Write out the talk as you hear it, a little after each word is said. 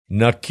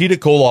Nikita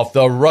Koloff,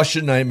 the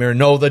Russian nightmare,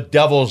 no, the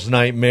devil's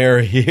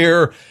nightmare,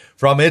 here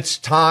from It's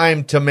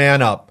Time to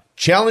Man Up,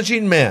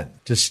 challenging men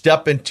to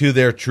step into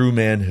their true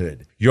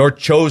manhood. Your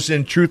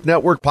chosen Truth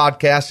Network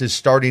podcast is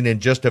starting in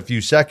just a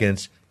few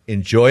seconds.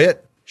 Enjoy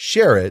it,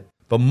 share it,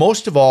 but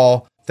most of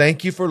all,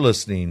 thank you for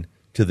listening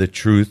to the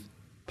Truth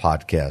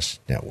Podcast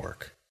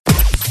Network.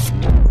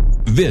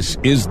 This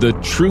is the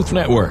Truth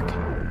Network.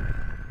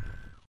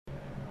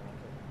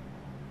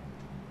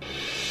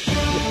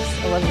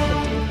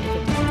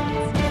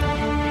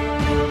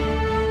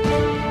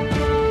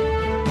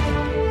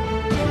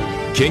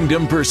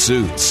 Kingdom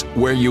Pursuits,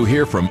 where you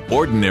hear from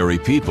ordinary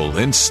people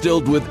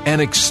instilled with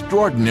an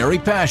extraordinary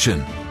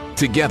passion.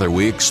 Together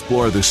we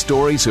explore the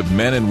stories of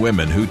men and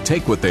women who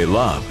take what they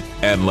love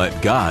and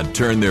let God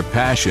turn their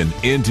passion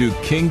into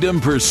Kingdom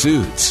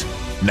Pursuits.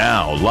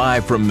 Now,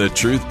 live from the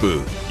Truth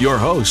Booth, your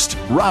host,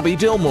 Robbie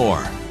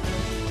Dillmore.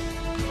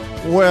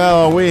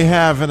 Well, we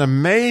have an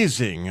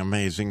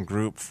amazing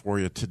group for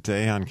you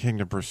today on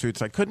Kingdom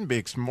Pursuits. I couldn't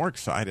be more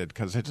excited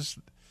because I just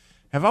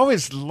have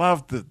always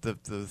loved the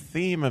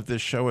theme of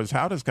this show is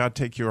how does God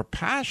take your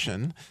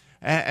passion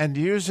and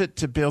use it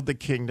to build the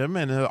kingdom?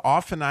 And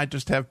often I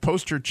just have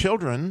poster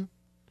children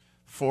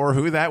for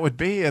who that would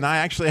be, and I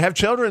actually have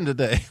children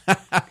today.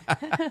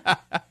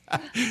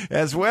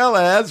 As well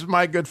as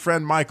my good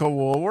friend Michael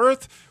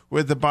Woolworth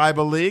with the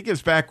Bible League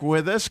is back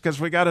with us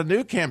because we got a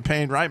new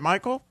campaign, right,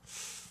 Michael?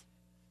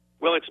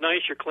 Well, it's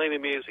nice you're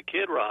claiming me as a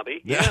kid,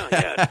 Robbie. Yeah,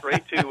 it's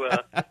great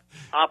to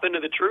hop into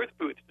the Truth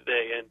Booth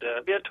today and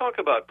talk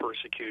about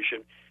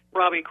persecution.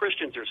 Robbie,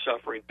 Christians are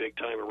suffering big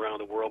time around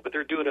the world, but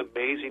they're doing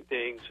amazing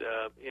things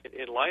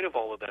in light of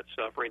all of that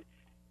suffering,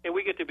 and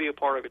we get to be a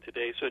part of it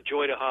today. So,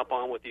 joy to hop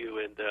on with you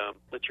and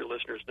let your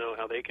listeners know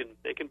how they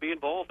can be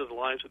involved in the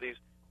lives of these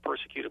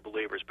persecuted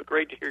believers. But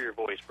great to hear your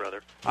voice,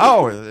 brother.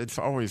 Oh,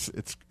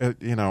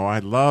 I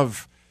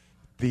love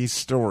these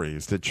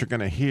stories that you're going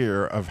to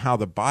hear of how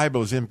the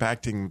Bible is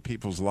impacting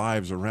people's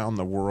lives around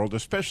the world,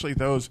 especially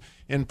those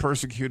in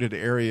persecuted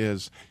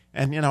areas,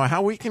 and,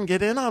 how we can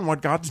get in on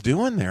what God's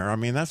doing there. I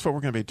mean, that's what we're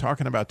going to be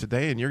talking about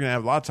today, and you're going to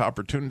have lots of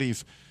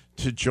opportunities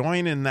to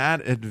join in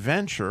that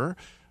adventure.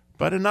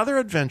 But another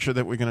adventure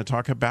that we're going to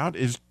talk about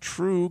is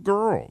True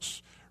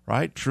Girls,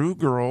 right? True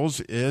Girls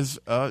is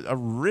a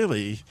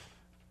really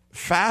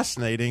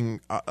fascinating,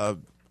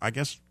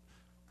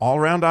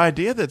 all-around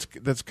idea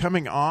that's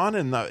coming on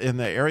in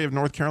the area of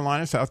North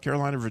Carolina, South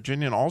Carolina,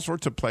 Virginia, and all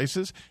sorts of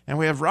places. And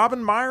we have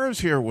Robin Myers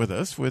here with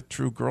us with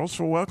True Girls.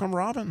 So welcome,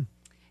 Robin.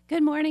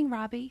 Good morning,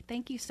 Robbie.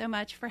 Thank you so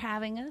much for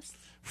having us.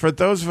 For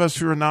those of us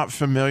who are not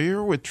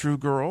familiar with True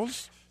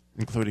Girls,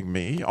 including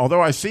me,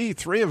 although I see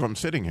 3 of them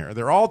sitting here,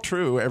 they're all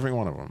true, every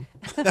one of them.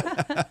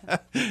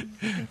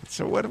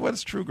 So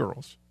what's True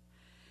Girls?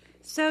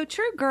 So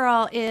True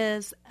Girl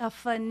is a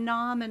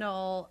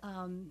phenomenal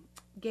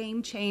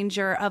game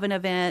changer of an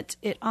event.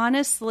 It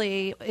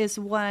honestly is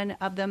one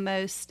of the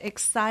most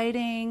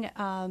exciting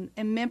and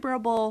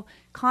memorable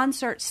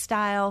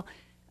concert-style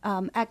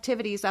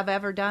activities I've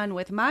ever done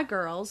with my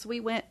girls.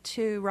 We went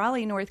to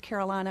Raleigh, North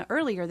Carolina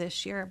earlier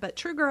this year, but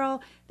True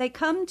Girl, they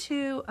come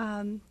to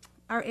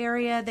our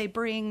area. They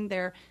bring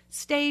their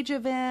stage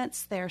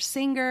events, their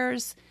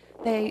singers.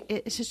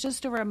 It's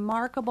just a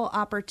remarkable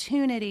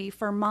opportunity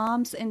for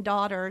moms and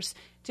daughters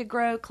to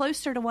grow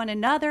closer to one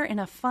another in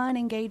a fun,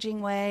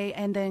 engaging way,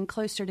 and then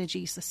closer to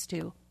Jesus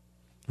too.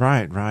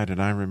 Right.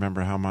 And I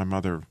remember how my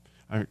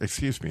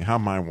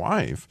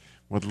wife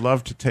would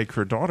love to take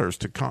her daughters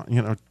to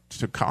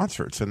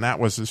concerts, and that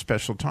was a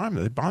special time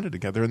that they bonded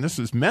together. And this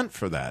is meant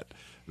for that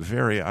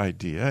very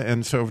idea.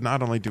 And so,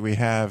 not only do we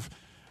have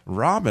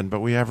Robin,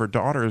 but we have her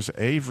daughters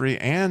Avery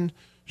and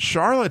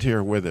Charlotte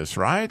here with us,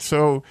 right?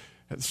 So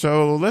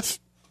let's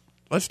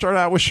start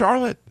out with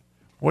Charlotte.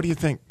 What do you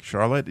think,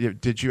 Charlotte?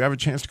 Did you have a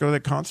chance to go to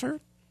that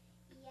concert?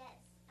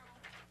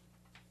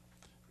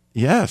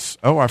 Yes.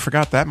 Oh, I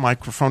forgot that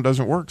microphone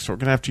doesn't work, so we're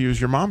going to have to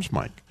use your mom's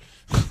mic.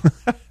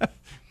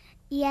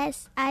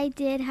 Yes, I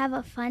did have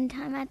a fun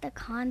time at the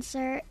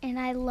concert, and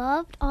I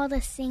loved all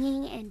the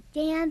singing and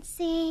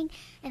dancing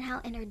and how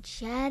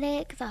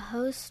energetic the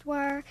hosts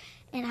were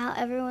and how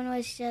everyone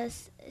was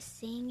just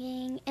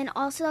singing. And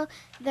also,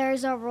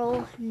 there's a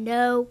rule,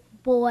 no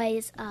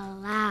boys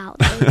allowed.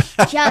 It's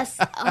just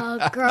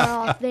a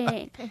girl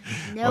thing.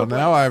 Well,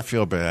 now I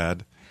feel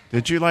bad.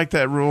 Did you like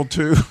that rule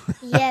too?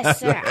 Yes,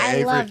 sir.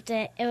 I loved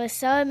it. It was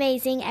so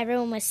amazing.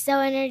 Everyone was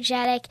so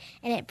energetic,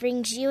 and it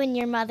brings you and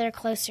your mother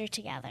closer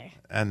together.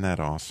 Isn't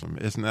that awesome?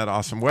 Isn't that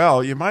awesome?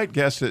 Well, you might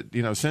guess it,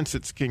 since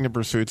it's Kingdom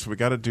Pursuits, we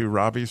got to do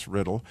Robbie's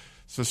riddle.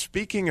 So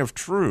speaking of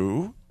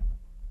true,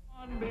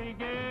 now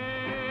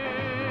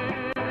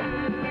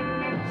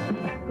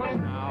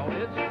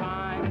it's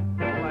time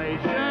to play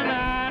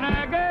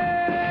shenanigans.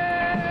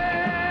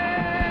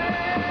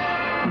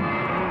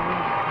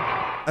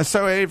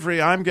 So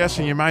Avery, I'm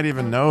guessing you might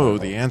even know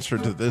the answer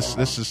to this.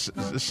 This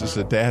is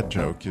a dad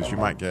joke, as you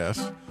might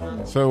guess.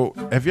 So,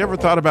 have you ever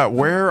thought about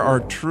where are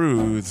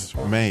truths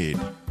made?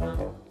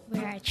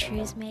 Where are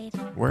truths made?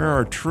 Where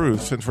are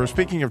truths? Since we're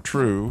speaking of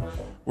true,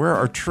 Where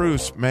are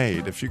truths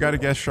made? If you got to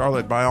guess,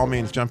 Charlotte, by all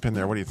means, jump in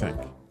there. What do you think?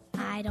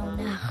 I don't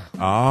know.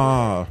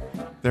 Ah,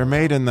 they're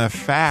made in the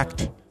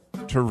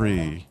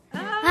factory.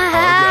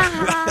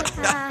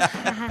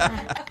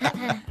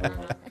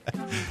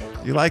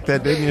 You like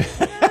that, didn't you?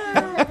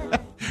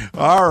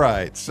 All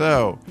right.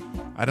 So,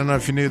 I don't know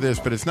if you knew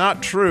this, but it's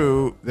not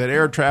true that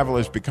air travel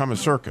has become a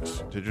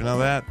circus. Did you know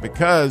that?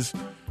 Because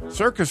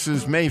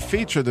circuses may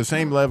feature the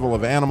same level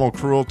of animal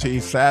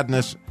cruelty,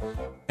 sadness,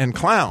 and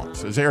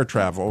clowns as air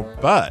travel,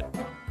 but,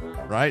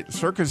 right,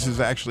 circuses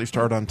actually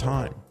start on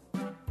time.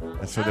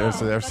 And so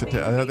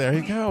there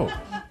you go.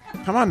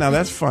 Come on now,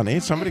 that's funny.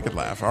 Somebody could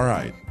laugh. All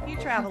right. You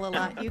travel a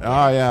lot. You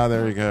Oh, yeah,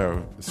 there you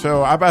go.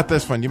 So how about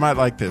this one? You might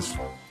like this.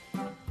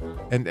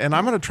 And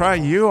I'm going to try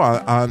you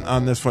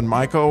on this one,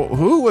 Michael.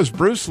 Who was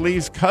Bruce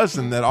Lee's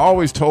cousin that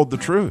always told the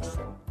truth?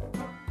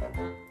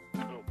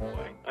 Oh,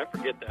 boy. I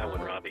forget that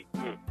one, Robbie.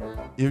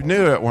 You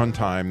knew at one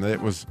time that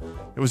it was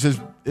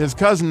his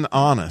cousin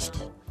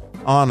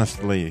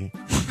Honestly.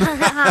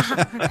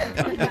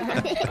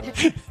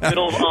 Good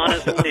old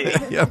honesty.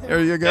 Yeah,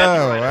 there you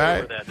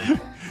go, That's right?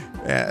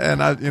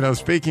 And I,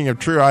 speaking of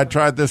true, I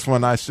tried this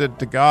one. I said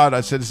to God,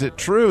 is it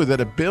true that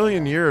 1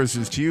 billion years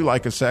is to you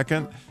like a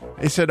second?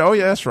 He said, oh,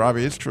 yes,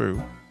 Robbie, it's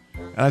true.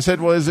 And I said,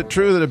 well, is it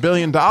true that $1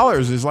 billion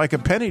is like a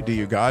penny to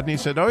you, God? And he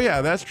said, oh, yeah,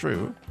 that's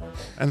true.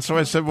 And so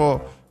I said,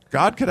 well,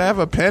 God could have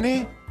a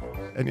penny?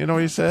 And you know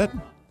what he said?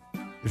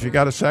 If you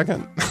got a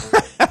second.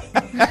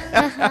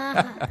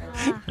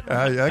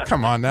 Yeah,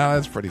 come on now.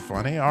 That's pretty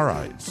funny. All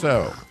right.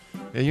 So,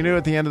 you knew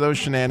at the end of those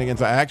shenanigans,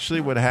 I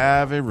actually would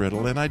have a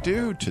riddle, and I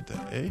do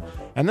today.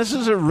 And this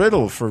is a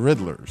riddle for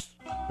riddlers.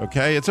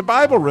 Okay? It's a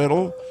Bible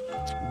riddle,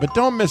 but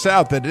don't miss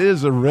out that it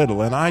is a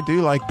riddle, and I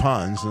do like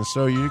puns, and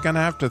so you're going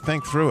to have to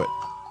think through it.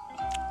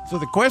 So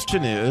the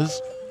question is,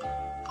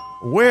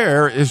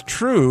 where is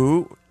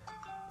true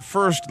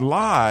first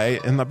lie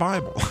in the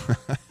Bible?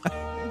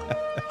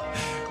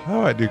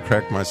 Oh, I do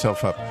crack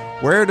myself up.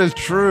 Where is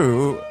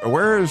the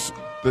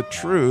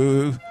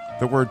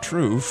word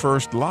true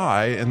first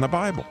lie in the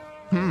Bible?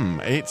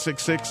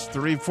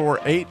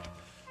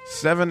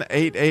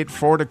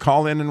 866-348-7884 to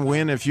call in and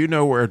win if you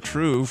know where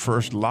true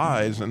first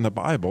lies in the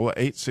Bible.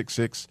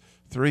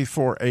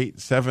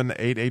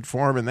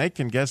 866-348-7884, and they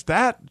can guess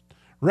that.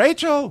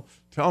 Rachel,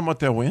 tell them what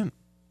they'll win.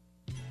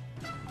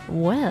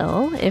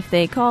 Well, if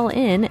they call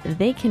in,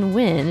 they can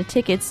win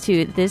tickets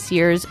to this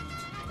year's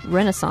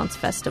Renaissance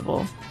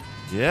Festival.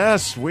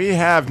 Yes, we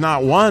have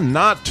not one,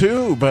 not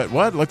two, but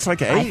what? Looks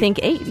like 8. I think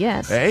 8,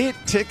 yes. 8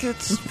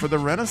 tickets for the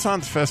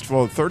Renaissance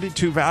Festival,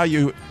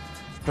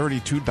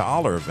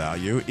 $32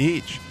 value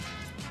each.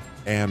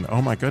 And,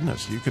 oh my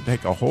goodness, you could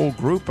take a whole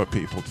group of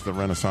people to the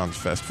Renaissance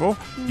Festival.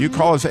 Mm-hmm. You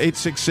call us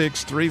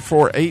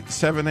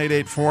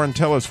 866-348-7884 and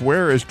tell us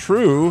where is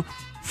true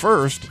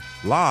first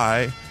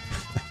lie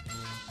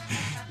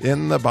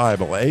in the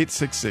Bible.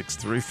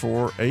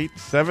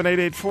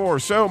 866-348-7884.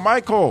 So,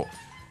 Michael,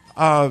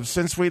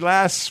 since we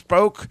last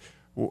spoke,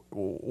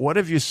 what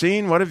have you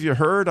seen? What have you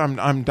heard?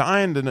 I'm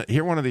dying to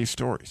hear one of these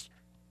stories.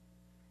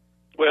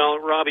 Well,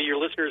 Robbie, your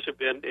listeners have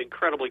been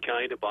incredibly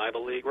kind to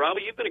Bible League.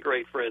 Robbie, you've been a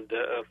great friend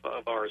of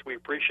ours. We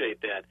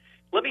appreciate that.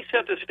 Let me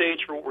set the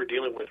stage for what we're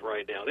dealing with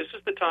right now. This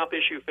is the top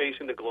issue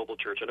facing the global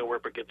church. I know we're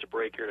up against a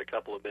break here in a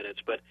couple of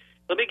minutes, but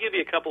let me give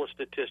you a couple of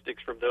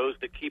statistics from those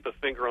that keep a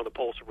finger on the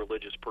pulse of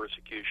religious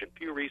persecution.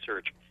 Pew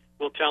Research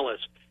will tell us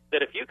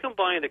that if you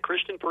combine the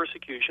Christian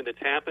persecution that's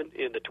happened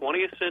in the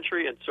 20th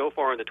century and so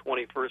far in the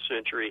 21st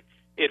century,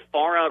 it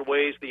far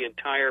outweighs the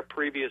entire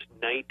previous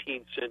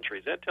 19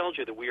 centuries. That tells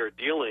you that we are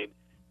dealing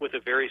with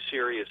a very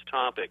serious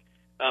topic.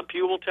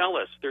 Pew will tell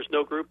us there's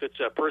no group that's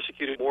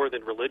persecuted more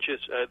than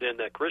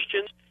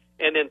Christians.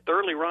 And then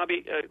thirdly,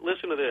 Robbie,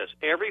 listen to this.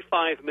 Every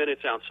 5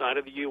 minutes outside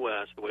of the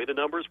U.S., the way the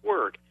numbers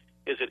work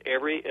is that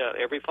every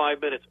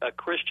 5 minutes a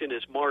Christian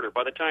is martyred.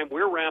 By the time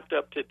we're wrapped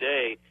up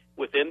today,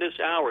 within this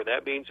hour,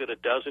 that means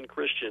that 12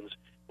 Christians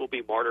will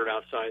be martyred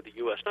outside the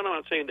U.S. Now, I'm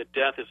not saying that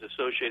death is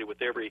associated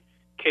with every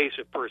case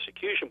of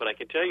persecution, but I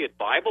can tell you at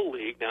Bible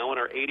League, now in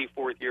our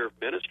 84th year of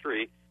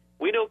ministry,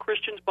 we know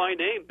Christians by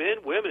name,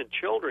 men, women,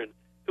 children,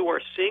 who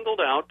are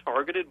singled out,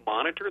 targeted,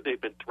 monitored. They've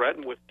been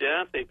threatened with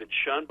death. They've been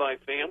shunned by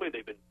family.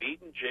 They've been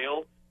beaten,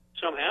 jailed.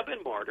 Some have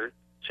been martyred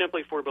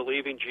simply for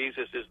believing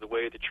Jesus is the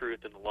way, the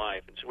truth, and the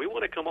life. And so we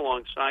want to come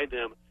alongside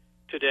them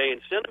today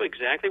and send them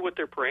exactly what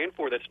they're praying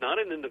for. That's not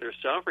an end to their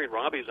suffering.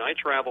 Robbie, as I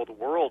travel the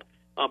world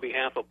on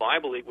behalf of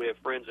Bible League, we have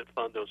friends that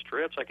fund those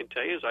trips. I can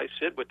tell you, as I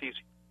sit with these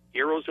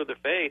heroes of the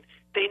faith,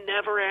 they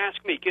never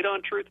ask me, get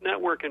on Truth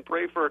Network and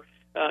pray for,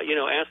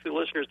 ask the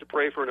listeners to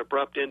pray for an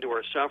abrupt end to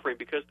our suffering,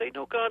 because they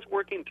know God's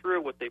working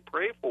through. What they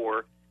pray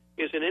for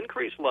is an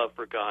increased love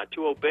for God,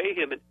 to obey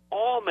Him in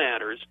all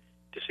matters,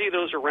 to see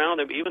those around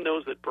them, even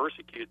those that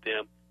persecute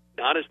them,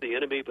 not as the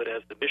enemy, but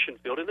as the mission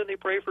field. And then they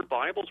pray for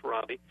Bibles,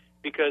 Robbie,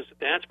 because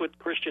that's what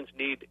Christians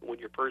need when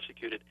you're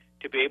persecuted,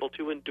 to be able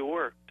to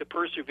endure, to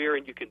persevere,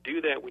 and you can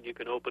do that when you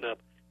can open up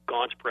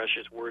God's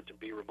precious words and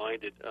be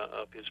reminded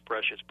of His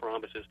precious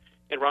promises.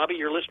 And, Robbie,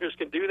 your listeners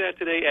can do that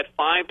today at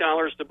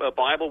 $5 a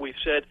Bible. We've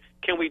said,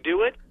 can we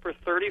do it for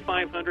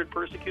 3,500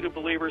 persecuted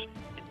believers?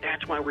 And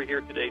that's why we're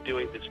here today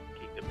doing this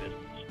kingdom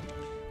business.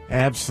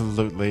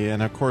 Absolutely.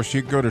 And, of course,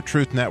 you can go to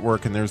Truth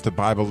Network, and there's the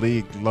Bible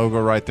League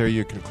logo right there.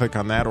 You can click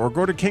on that. Or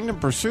go to Kingdom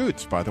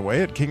Pursuits, by the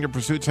way. At Kingdom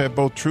Pursuits, have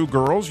both True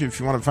Girls, if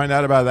you want to find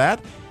out about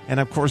that. And,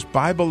 of course,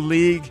 Bible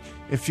League.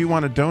 If you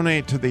want to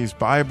donate to these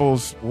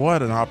Bibles,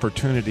 what an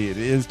opportunity it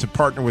is to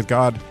partner with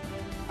God.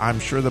 I'm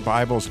sure the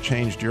Bible's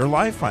changed your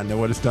life. I know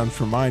what it's done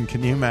for mine.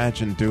 Can you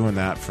imagine doing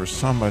that for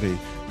somebody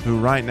who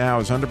right now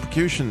is under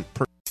persecution?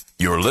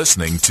 You're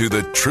listening to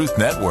the Truth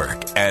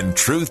Network and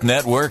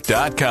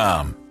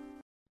truthnetwork.com.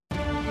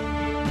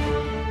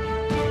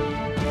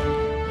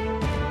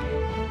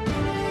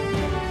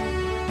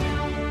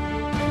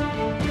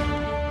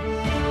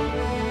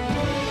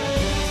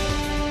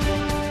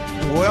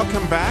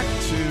 Welcome back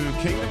to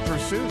Kingdom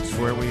Pursuits,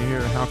 where we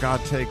hear how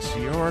God takes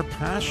your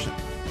passion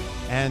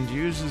and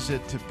uses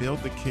it to build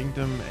the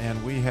kingdom.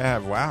 And we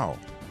have, wow,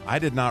 I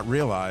did not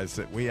realize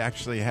that we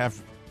actually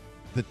have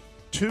the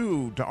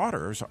two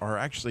daughters are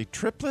actually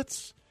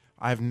triplets.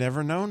 I've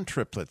never known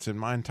triplets in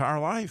my entire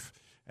life.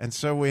 And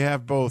so we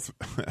have both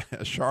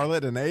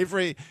Charlotte and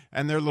Avery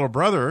and their little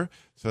brother.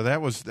 So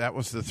that was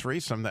the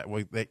threesome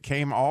that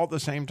came all at the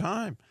same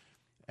time.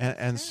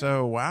 And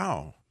so,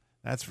 wow.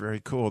 That's very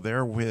cool.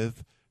 They're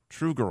with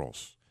True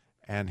Girls,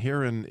 and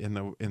here in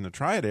the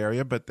Triad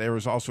area. But there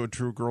was also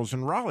True Girls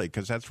in Raleigh,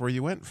 because that's where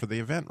you went for the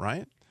event,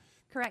 right?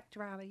 Correct,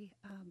 Robbie.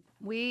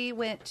 We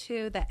went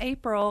to the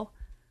April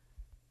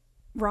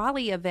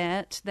Raleigh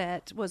event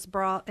that was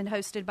brought and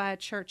hosted by a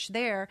church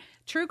there.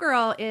 True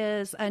Girl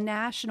is a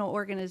national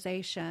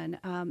organization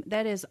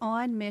that is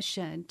on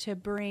mission to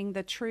bring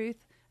the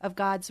truth of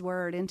God's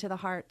word into the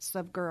hearts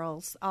of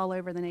girls all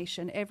over the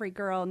nation. Every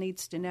girl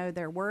needs to know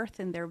their worth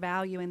and their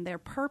value, and they're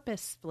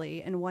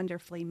purposefully and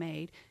wonderfully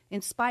made,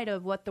 in spite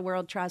of what the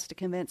world tries to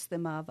convince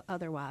them of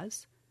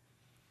otherwise.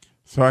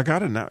 So I got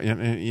to know,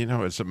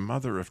 as a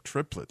mother of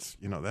triplets,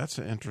 that's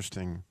an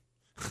interesting.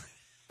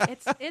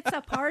 It's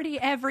a party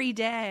every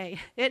day.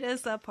 It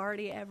is a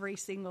party every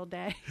single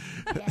day.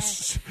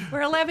 Yes.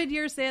 We're 11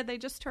 years in. They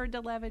just turned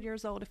 11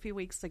 years old a few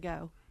weeks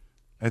ago.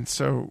 And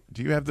so,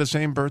 do you have the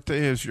same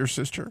birthday as your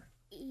sister?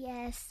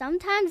 Yes,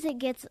 sometimes it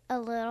gets a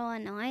little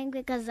annoying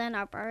because then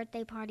our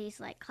birthday parties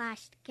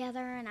clash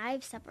together and I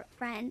have separate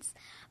friends.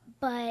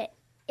 But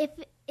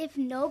if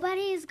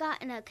nobody's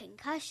gotten a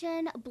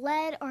concussion,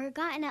 bled, or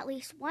gotten at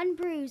least one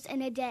bruise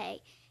in a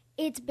day,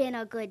 it's been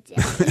a good day.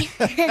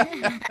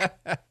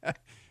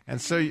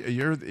 And so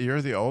you're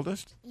the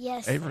oldest?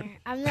 Yes, Avery? sir.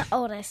 I'm the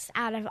oldest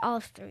out of all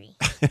three,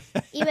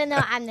 even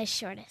though I'm the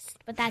shortest,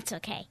 but that's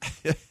okay.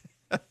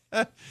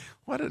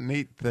 What a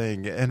neat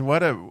thing. And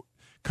what a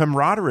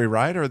camaraderie,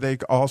 right? Are they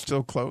all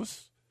still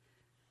close?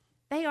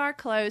 They are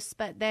close,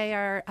 but they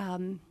are,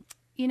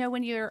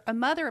 when you're a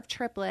mother of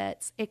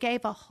triplets, it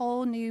gave a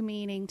whole new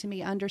meaning to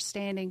me,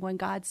 understanding when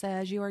God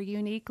says you are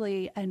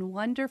uniquely and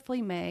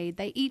wonderfully made.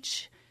 They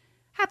each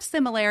have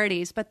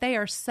similarities, but they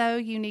are so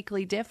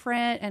uniquely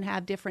different and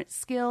have different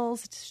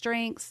skills,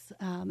 strengths,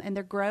 and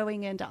they're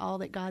growing into all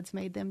that God's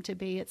made them to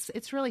be.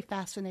 It's really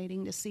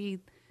fascinating to see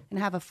and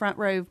have a front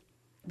row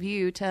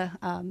view to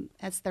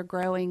as they're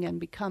growing and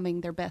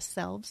becoming their best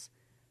selves.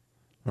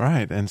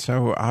 Right. And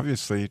so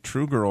obviously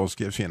True Girls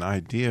gives you an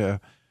idea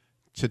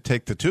to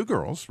take the two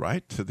girls,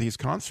 right, to these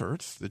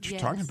concerts that you're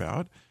talking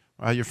about.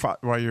 While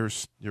your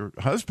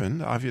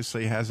husband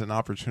obviously has an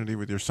opportunity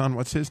with your son.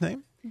 What's his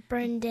name?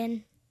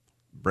 Brendan.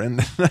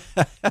 Brendan.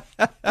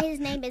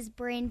 His name is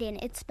Brendan.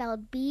 It's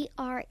spelled Brenden.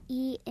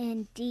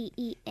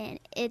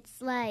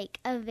 It's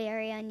a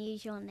very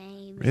unusual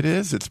name. It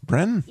is. It's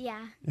Bren.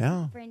 Yeah.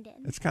 Yeah.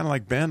 Brendan. It's kind of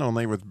like Ben,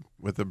 only with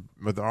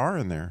the R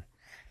in there.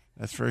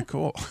 That's very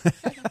cool.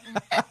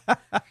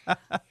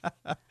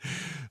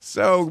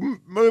 So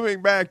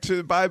moving back to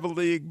the Bible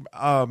League,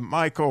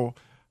 Michael,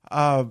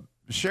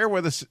 share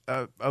with us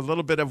a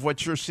little bit of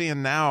what you're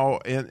seeing now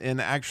in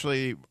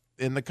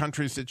the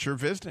countries that you're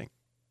visiting.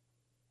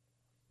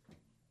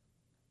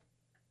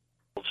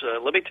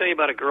 Let me tell you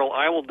about a girl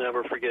I will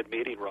never forget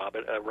meeting, Robbie.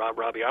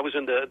 I was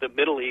in the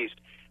Middle East.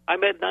 I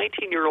met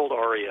 19-year-old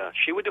Aria.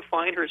 She would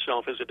define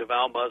herself as a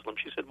devout Muslim.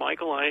 She said,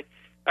 Michael, I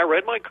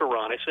read my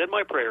Quran. I said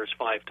my prayers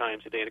 5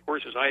 times a day. And, of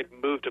course, as I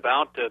moved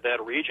about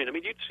that region,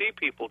 you'd see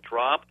people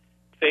drop,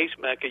 face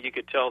Mecca. You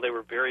could tell they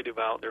were very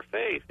devout in their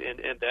faith. And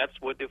that's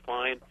what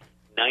defined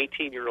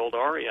 19-year-old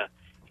Aria.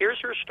 Here's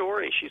her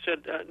story. She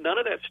said, none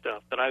of that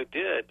stuff that I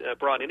did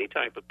brought any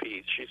type of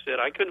peace. She said,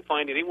 I couldn't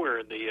find anywhere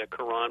in the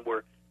Quran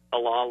where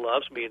Allah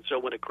loves me. And so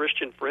when a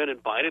Christian friend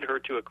invited her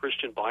to a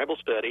Christian Bible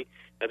study,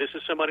 now this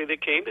is somebody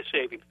that came to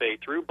saving faith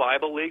through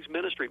Bible League's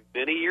ministry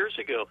many years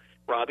ago.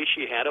 Robbie,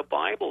 she had a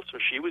Bible, so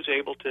she was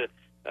able to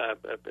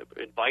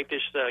invite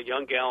this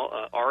young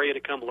gal, Aria, to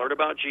come learn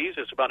about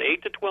Jesus. About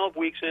 8 to 12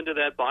 weeks into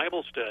that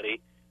Bible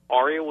study,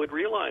 Aria would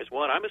realize,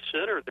 I'm a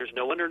sinner. There's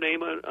no other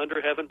name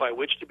under heaven by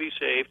which to be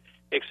saved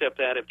except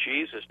that of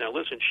Jesus. Now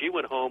listen, she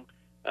went home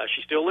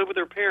She still lived with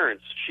her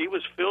parents. She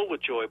was filled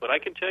with joy, but I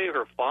can tell you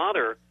her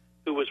father,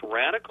 who was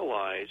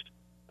radicalized,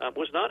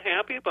 was not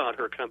happy about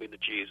her coming to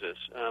Jesus.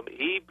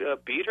 He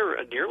beat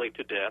her nearly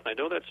to death. I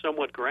know that's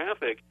somewhat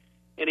graphic,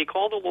 and he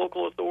called the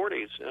local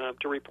authorities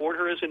to report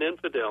her as an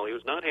infidel. He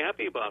was not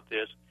happy about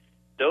this.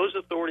 Those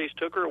authorities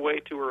took her away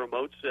to a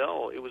remote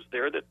cell. It was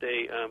there that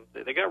they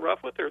got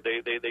rough with her.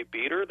 They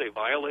beat her, they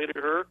violated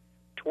her,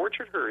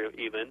 tortured her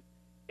even,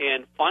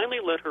 and finally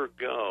let her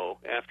go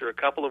after a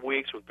couple of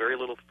weeks with very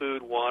little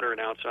food, water, and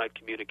outside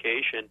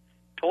communication.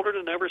 Told her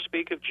to never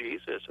speak of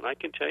Jesus. And I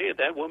can tell you,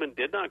 that woman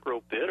did not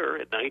grow bitter.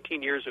 At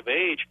 19 years of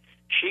age,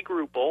 she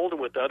grew bold,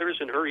 and with others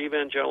in her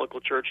evangelical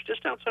church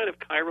just outside of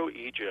Cairo,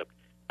 Egypt.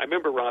 I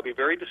remember, Robbie,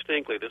 very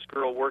distinctly, this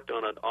girl worked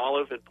on an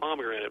olive and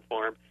pomegranate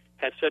farm,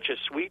 had such a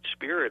sweet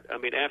spirit, I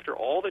mean, after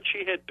all that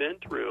she had been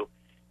through.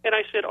 And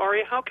I said,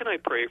 Aria, how can I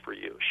pray for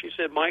you? She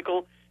said,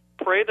 Michael,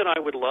 pray that I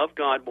would love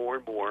God more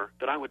and more,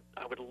 that I would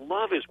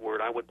love His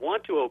Word. I would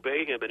want to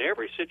obey Him in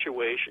every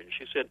situation.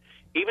 She said,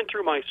 even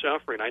through my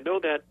suffering, I know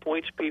that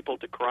points people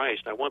to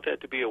Christ. I want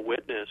that to be a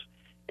witness.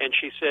 And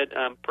she said,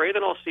 pray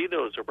that I'll see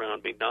those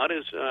around me, not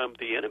as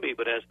the enemy,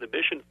 but as the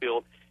mission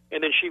field.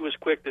 And then she was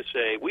quick to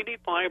say, we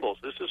need Bibles.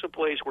 This is a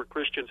place where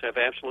Christians have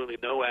absolutely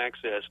no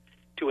access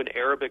to an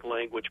Arabic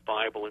language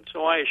Bible. And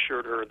so I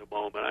assured her in the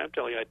moment, I'm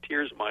telling you, I had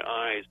tears in my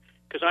eyes,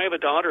 because I have a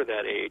daughter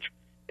that age.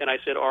 And I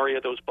said,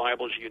 Aria, those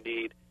Bibles you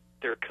need,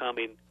 they're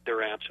coming.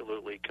 They're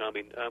absolutely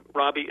coming.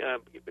 Robbie,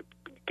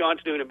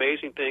 God's doing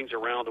amazing things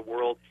around the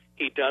world.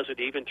 He does it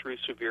even through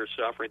severe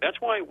suffering. That's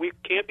why we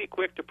can't be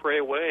quick to pray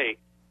away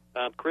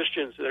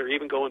Christians that are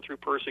even going through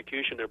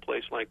persecution in a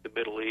place like the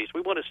Middle East.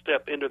 We want to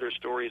step into their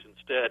stories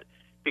instead,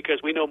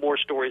 because we know more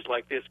stories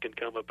like this can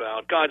come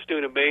about. God's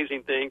doing an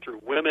amazing thing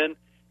through women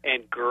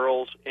and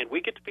girls, and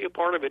we get to be a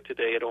part of it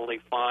today at only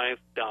 $5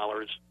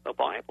 a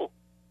Bible.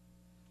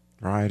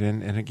 Right,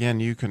 and again,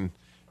 you can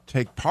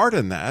take part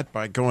in that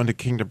by going to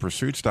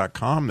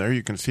kingdompursuits.com. There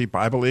you can see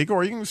Bible League,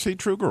 or you can see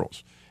True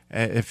Girls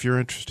if you're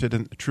interested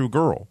in True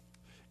Girl,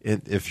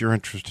 if you're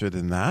interested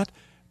in that.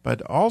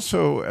 But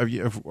also,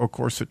 of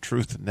course, the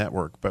Truth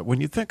Network. But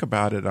when you think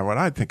about it, what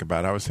I think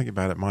about it, I was thinking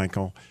about it,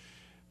 Michael,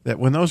 that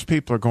when those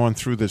people are going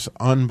through this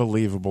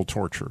unbelievable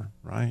torture,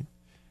 right?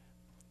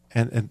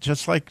 And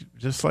just like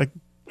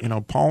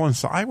Paul and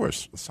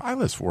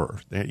Silas were,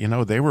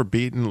 they were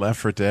beaten, left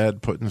for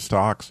dead, put in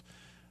stocks.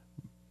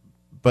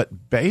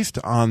 But based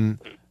on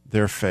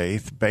their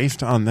faith,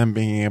 based on them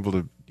being able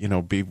to,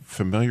 be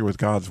familiar with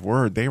God's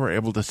word, they were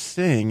able to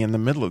sing in the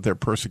middle of their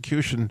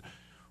persecution,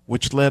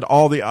 which led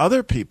all the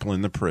other people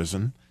in the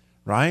prison,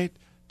 right,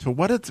 to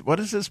what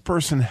does this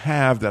person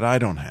have that I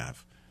don't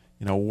have?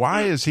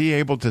 Why is he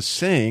able to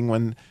sing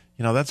when,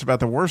 that's about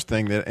the worst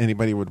thing that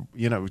anybody would,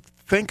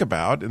 think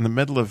about in the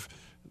middle of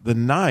the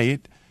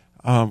night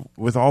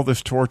with all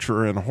this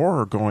torture and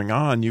horror going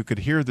on. You could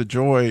hear the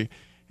joy.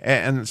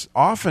 And it's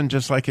often,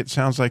 just like it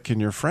sounds like in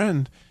your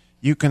friend,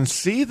 you can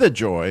see the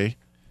joy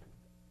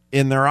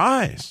in their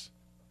eyes,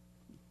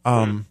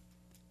 and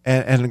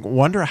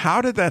wonder, how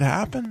did that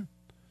happen?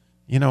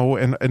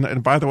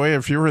 And by the way,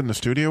 if you were in the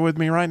studio with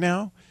me right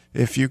now,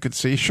 if you could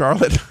see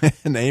Charlotte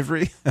and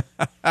Avery,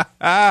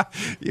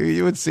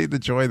 you would see the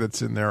joy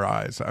that's in their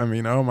eyes. I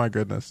mean, oh my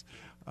goodness.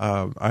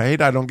 I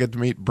don't get to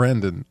meet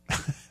Brendan,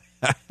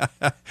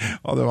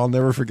 although I'll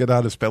never forget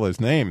how to spell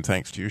his name,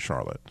 thanks to you,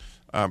 Charlotte.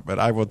 But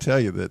I will tell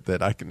you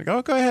that I can go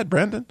ahead,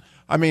 Brendan.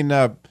 I mean,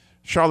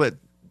 Charlotte,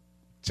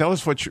 tell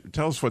us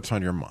what's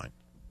on your mind.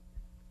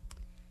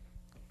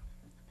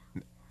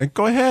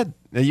 Go ahead.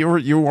 You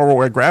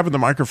were grabbing the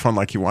microphone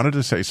like you wanted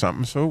to say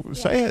something, so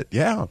say it.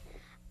 Yeah.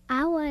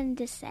 I wanted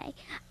to say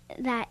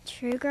that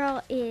True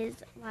Girl is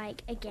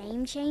like a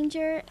game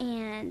changer,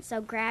 and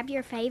so grab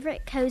your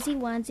favorite cozy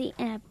onesie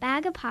and a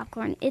bag of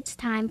popcorn. It's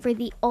time for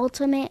the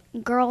ultimate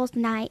girls'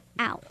 night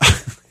out.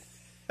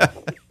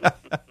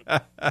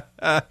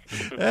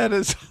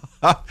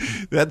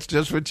 That's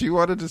just what you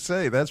wanted to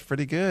say. That's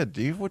pretty good.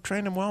 You were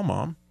training well,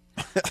 Mom.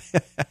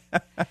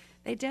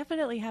 They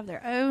definitely have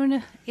their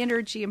own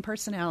energy and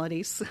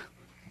personalities.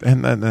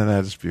 And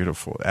that is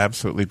beautiful.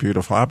 Absolutely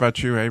beautiful. How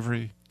about you,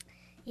 Avery?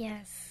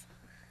 Yes.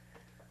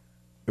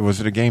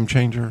 Was it a game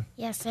changer?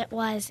 Yes, it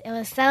was. It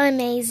was so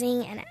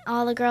amazing, and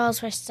all the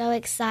girls were so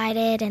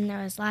excited, and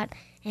there was a lot,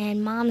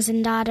 and moms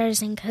and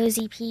daughters in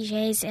cozy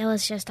PJs. It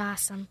was just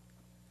awesome.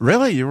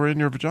 Really? You were in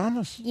your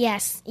pajamas?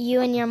 Yes.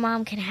 You and your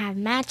mom can have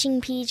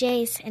matching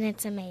PJs, and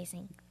it's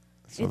amazing.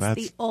 So it's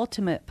the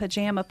ultimate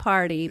pajama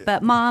party.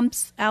 But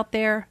moms out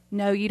there,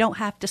 no, you don't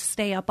have to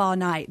stay up all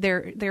night.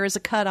 There is a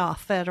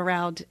cutoff at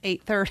around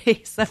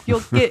 8:30, so you'll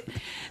get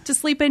to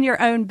sleep in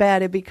your own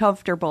bed and be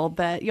comfortable,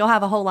 but you'll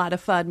have a whole lot of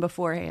fun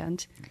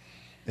beforehand.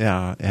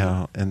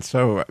 Yeah. And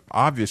so,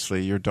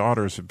 obviously, your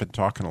daughters have been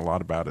talking a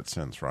lot about it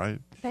since, right?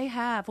 They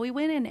have. We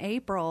went in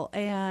April,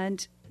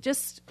 and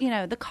just,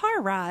 the car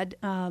ride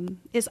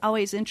is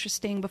always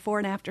interesting before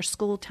and after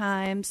school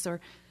times, or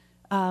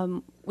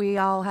We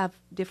all have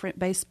different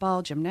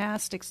baseball,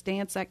 gymnastics,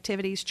 dance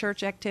activities,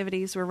 church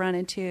activities we're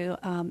running to.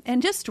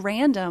 And just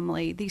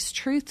randomly, these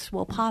truths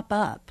will pop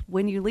up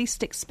when you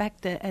least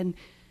expect it. And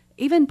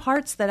even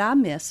parts that I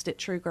missed at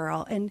True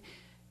Girl. And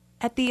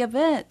at the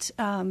event,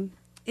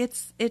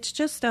 it's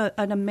just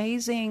an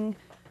amazing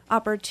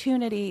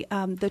opportunity.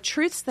 The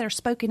truths that are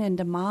spoken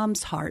into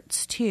moms'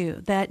 hearts,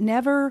 too, that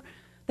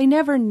they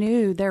never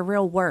knew their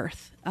real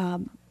worth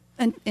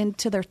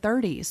into their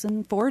 30s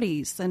and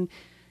 40s.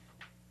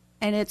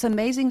 And it's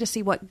amazing to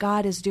see what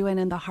God is doing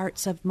in the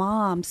hearts of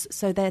moms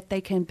so that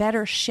they can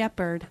better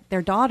shepherd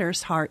their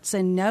daughters' hearts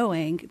and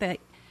knowing that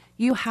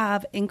you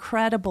have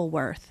incredible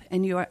worth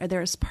and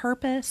there's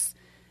purpose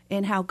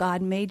in how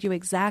God made you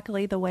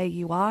exactly the way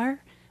you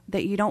are,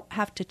 that you don't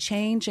have to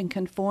change and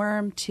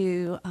conform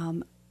to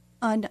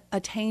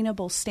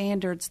unattainable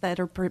standards that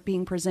are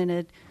being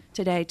presented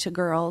today to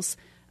girls.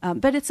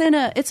 But it's in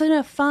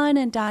a fun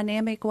and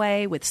dynamic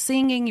way with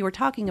singing. You were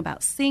talking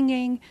about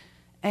singing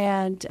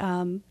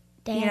and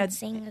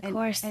dancing, of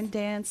course, and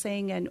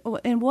dancing,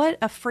 and what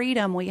a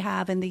freedom we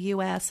have in the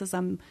U.S. as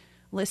I'm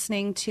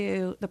listening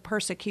to the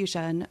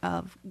persecution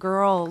of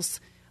girls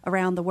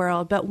around the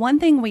world. But one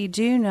thing we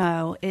do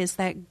know is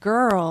that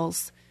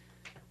girls,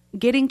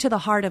 getting to the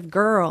heart of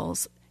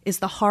girls, is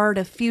the heart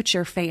of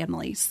future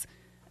families.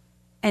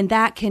 And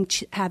that can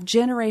have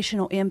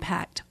generational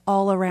impact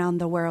all around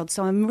the world.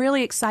 So I'm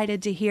really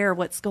excited to hear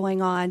what's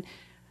going on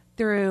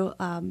through,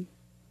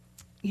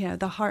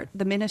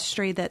 the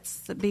ministry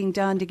that's being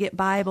done to get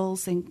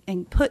Bibles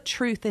and put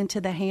truth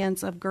into the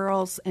hands of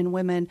girls and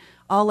women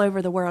all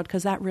over the world,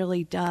 because that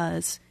really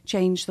does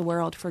change the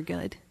world for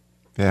good.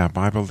 Yeah,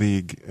 Bible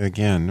League,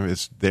 again,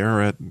 it's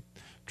there at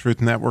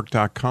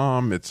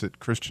truthnetwork.com. It's at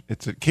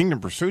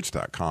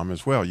kingdompursuits.com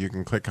as well. You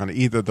can click on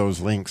either of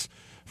those links.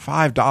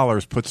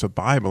 $5 puts a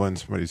Bible in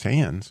somebody's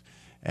hands.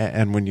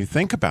 And when you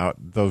think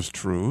about those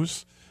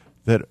truths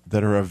that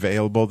are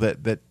available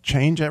that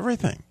change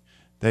everything,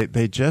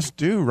 they just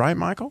do, right,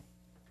 Michael?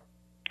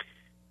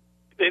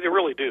 They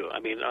really do. I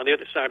mean, on the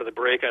other side of the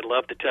break, I'd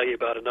love to tell you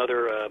about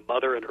another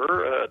mother and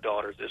her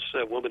daughters. This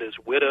woman is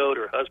widowed.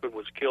 Her husband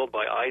was killed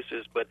by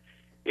ISIS, but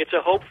it's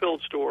a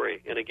hope-filled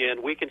story. And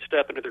again, we can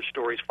step into their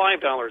stories.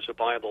 $5 a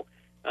Bible.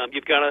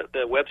 You've got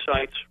the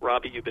websites,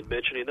 Robbie, you've been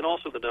mentioning, and then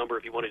also the number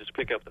if you want to just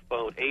pick up the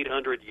phone,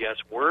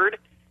 800-YES-WORD,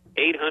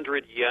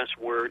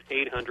 800-YES-WORD,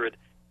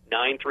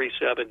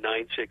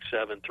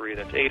 800-937-9673.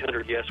 That's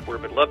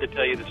 800-YES-WORD. I'd love to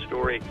tell you the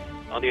story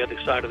on the other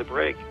side of the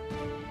break.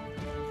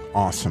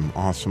 Awesome.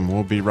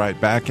 We'll be right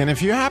back. And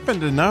if you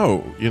happen to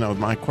know,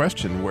 my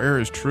question, where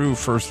is true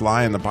first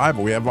lie in the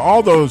Bible? We have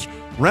all those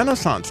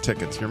Renaissance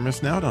tickets you're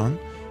missing out on,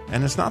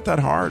 and it's not that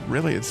hard,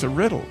 really. It's a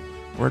riddle.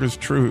 Where does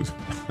truth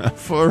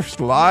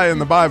first lie in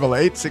the Bible?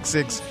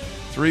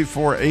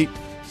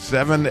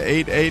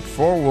 866-348-7884.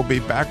 We'll be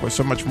back with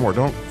so much more.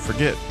 Don't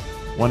forget,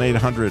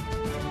 1-800.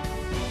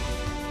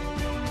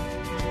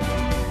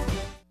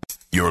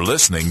 You're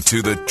listening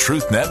to the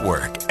Truth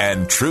Network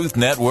and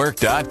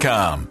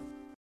truthnetwork.com.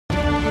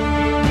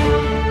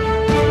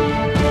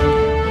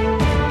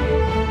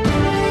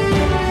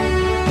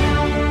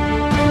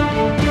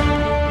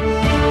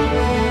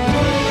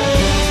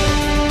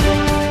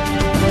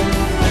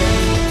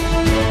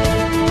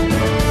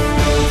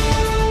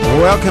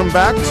 Welcome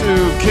back to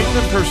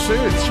Kingdom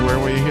Pursuits, where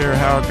we hear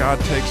how God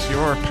takes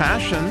your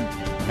passion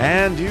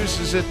and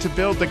uses it to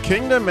build the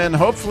kingdom. And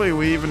hopefully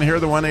we even hear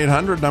the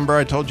 1-800 number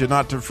I told you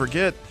not to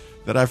forget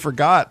that I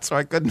forgot, so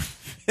I couldn't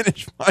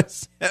finish my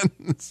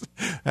sentence.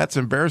 That's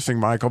embarrassing,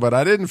 Michael, but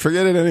I didn't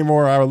forget it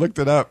anymore. I looked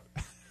it up.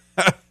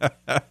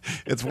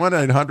 It's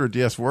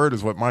 1-800-YES-WORD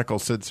is what Michael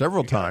said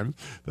several times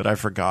that I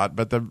forgot.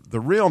 But the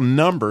real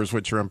numbers,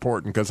 which are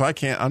important, because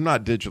I'm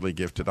not digitally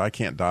gifted. I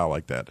can't dial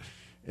like that.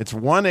 It's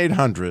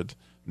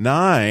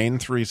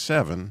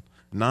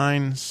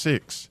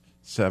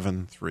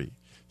 1-800-937-9673.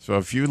 So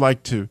if you'd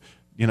like to,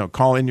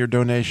 call in your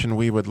donation,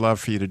 we would love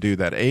for you to do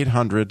that.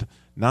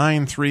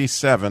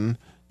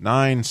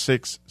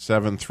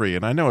 800-937-9673.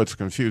 And I know it's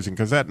confusing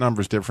because that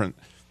number is different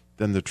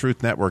than the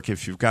Truth Network.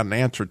 If you've got an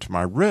answer to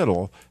my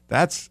riddle,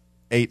 that's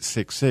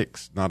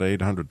 866, not an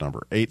 800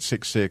 number,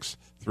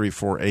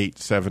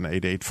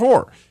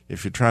 866-348-7884.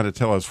 If you're trying to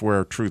tell us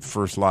where truth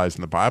first lies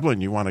in the Bible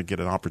and you want to get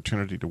an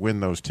opportunity to win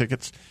those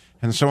tickets.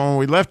 And so when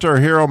we left our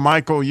hero,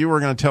 Michael, you were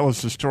going to tell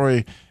us the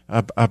story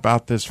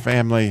about this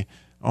family.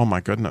 Oh,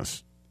 my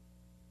goodness.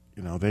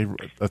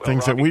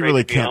 Things that we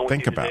really can't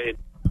think about.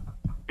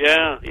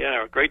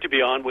 Yeah, great to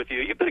be on with you.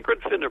 You've been a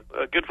good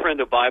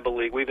friend of Bible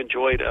League. We've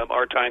enjoyed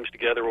our times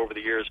together over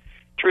the years.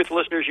 Truth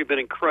listeners, you've been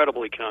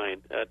incredibly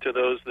kind to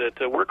those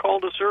that we're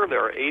called to serve. They're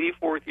our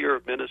 84th year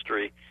of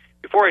ministry.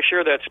 Before I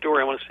share that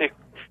story, I want to say,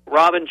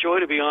 Robin, joy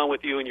to be on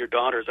with you and your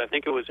daughters. I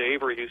think it was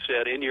Avery who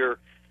said, in your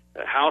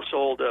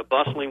household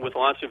bustling with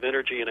lots of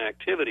energy and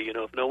activity,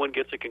 if no one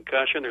gets a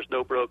concussion, there's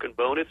no broken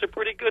bone. It's a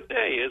pretty good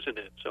day, isn't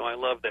it? So I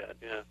love that,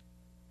 yeah.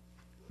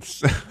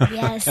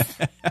 Yes.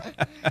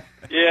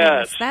 Yeah,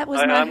 Yes, that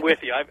was I'm with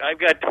you. I've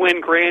got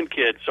twin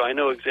grandkids, so I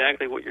know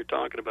exactly what you're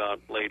talking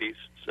about, ladies.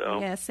 So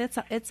yes, it's.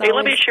 Hey,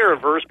 let me share a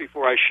verse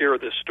before I share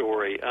this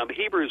story.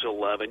 Hebrews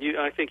 11.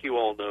 I think you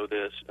all know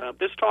this.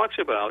 This talks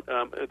about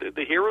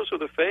the heroes of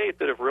the faith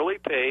that have really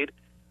paid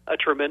a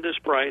tremendous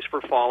price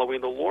for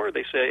following the Lord.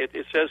 They say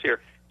it says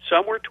here,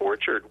 some were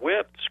tortured,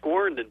 whipped,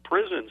 scorned,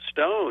 imprisoned,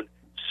 stoned,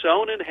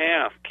 sewn in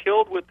half,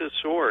 killed with the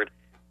sword.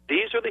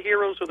 These are the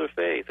heroes of the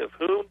faith, of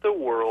whom the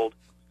world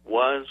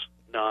was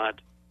not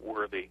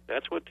worthy.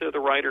 That's what the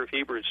writer of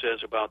Hebrews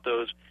says about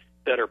those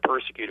that are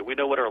persecuted. We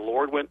know what our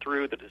Lord went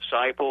through, the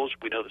disciples.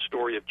 We know the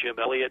story of Jim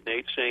Elliot,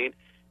 Nate Saint,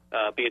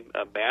 being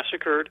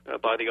massacred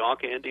by the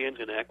Auca Indians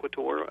in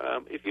Ecuador.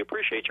 If you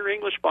appreciate your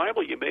English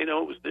Bible, you may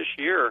know it was this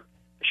year,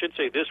 I should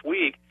say this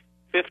week,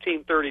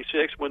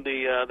 1536, when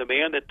the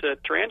man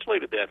that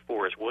translated that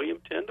for us, William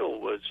Tyndale,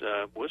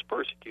 was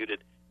persecuted,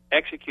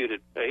 executed.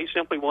 He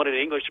simply wanted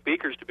English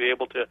speakers to be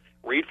able to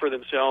read for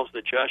themselves,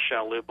 "The just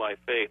shall live by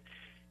faith."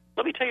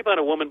 Let me tell you about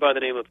a woman by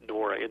the name of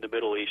Nora in the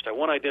Middle East. I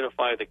won't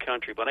identify the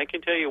country, but I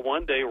can tell you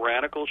one day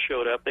radicals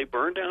showed up. They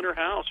burned down her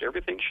house.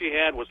 Everything she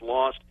had was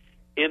lost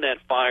in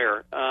that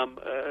fire.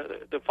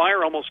 The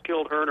fire almost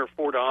killed her and her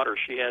 4 daughters.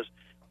 She has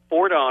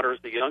 4 daughters,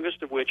 the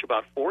youngest of which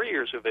about 4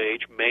 years of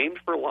age, maimed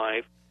for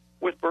life,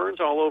 with burns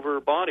all over her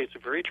body. It's a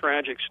very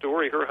tragic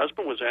story. Her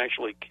husband was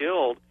actually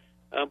killed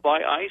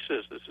by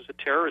ISIS. This is a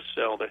terrorist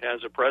cell that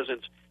has a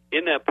presence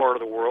in that part of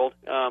the world.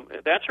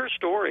 That's her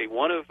story,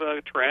 one of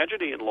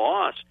tragedy and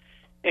loss.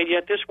 And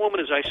yet this woman,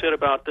 as I said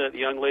about the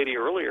young lady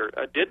earlier,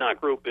 did not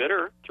grow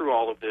bitter through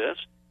all of this.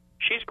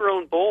 She's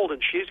grown bold,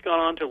 and she's gone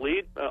on to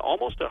lead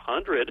almost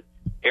 100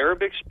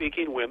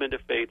 Arabic-speaking women to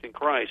faith in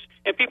Christ.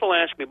 And people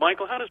ask me,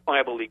 Michael, how does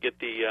Bible League get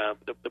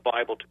the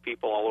Bible to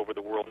people all over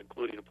the world,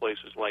 including in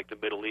places like the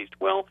Middle East?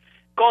 Well,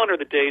 gone are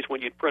the days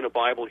when you'd print a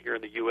Bible here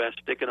in the U.S.,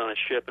 stick it on a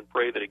ship, and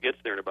pray that it gets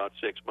there in about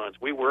 6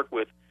 months. We work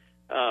with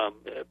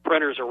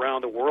printers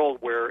around the world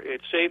where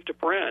it's safe to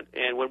print.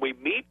 And when we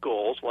meet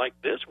goals like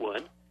this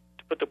one,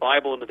 to put the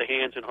Bible into the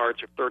hands and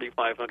hearts of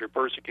 3,500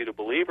 persecuted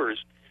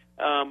believers,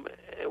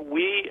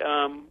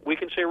 we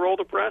can say roll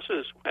the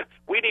presses.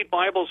 We need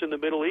Bibles in the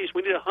Middle East.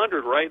 We need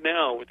 100 right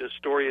now with this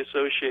story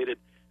associated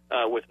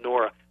with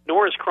Nora.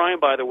 Nora's crime,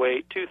 by the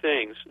way, 2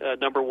 things.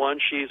 Number one,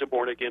 she's a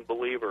born-again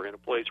believer in a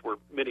place where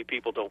many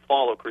people don't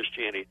follow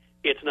Christianity.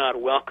 It's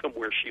not welcome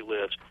where she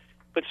lives.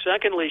 But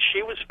secondly,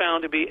 she was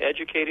found to be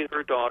educating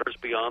her daughters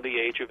beyond the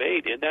age of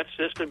 8. In that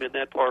system, in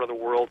that part of the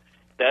world,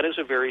 that is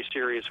a very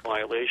serious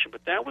violation.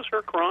 But that was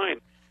her crime.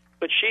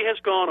 But she has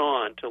gone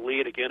on to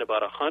lead, again,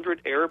 about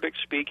 100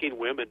 Arabic-speaking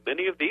women,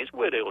 many of these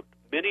widowed,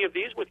 many of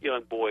these with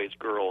young boys,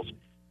 girls,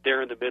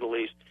 there in the Middle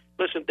East.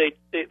 Listen,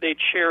 they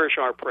cherish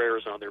our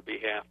prayers on their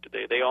behalf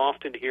today. They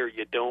often hear,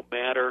 you don't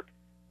matter,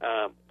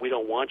 we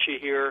don't want you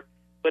here.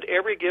 But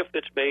every gift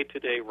that's made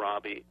today,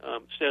 Robbie,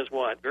 says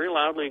what? Very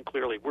loudly and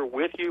clearly, we're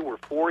with you, we're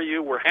for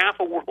you, we're half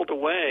a world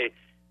away,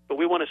 but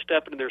we want to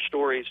step into their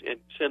stories and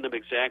send them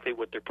exactly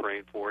what they're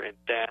praying for, and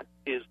that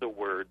is the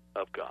Word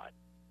of God.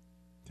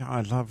 Yeah,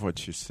 I love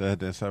what you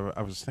said. As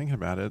I was thinking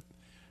about it,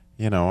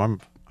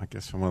 I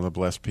guess I'm one of the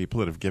blessed people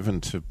that have given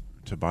to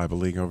Bible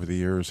League over the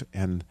years,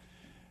 and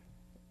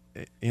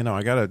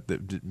I got to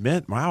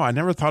admit, wow, I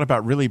never thought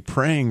about really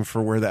praying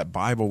for where that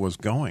Bible was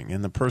going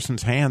in the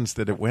person's hands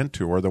that it went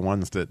to, or the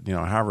ones that,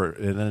 however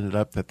it ended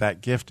up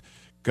that gift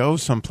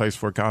goes someplace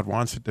where God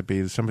wants it to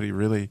be. Somebody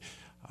really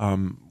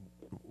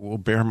will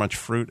bear much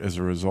fruit as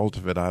a result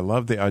of it. I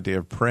love the idea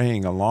of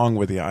praying along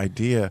with the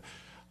idea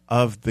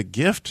of the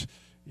gift,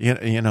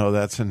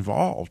 that's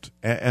involved.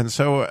 And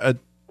so,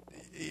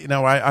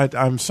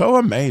 I'm so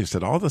amazed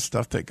at all the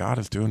stuff that God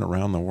is doing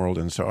around the world.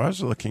 And so I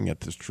was looking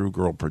at this True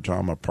Girl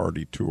Pajama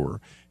Party tour,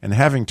 and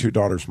having 2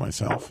 daughters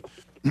myself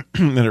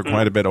that are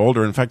quite a bit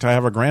older. In fact, I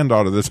have a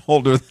granddaughter that's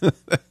older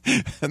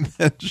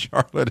than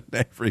Charlotte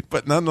and Avery.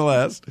 But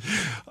nonetheless,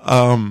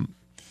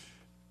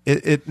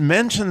 it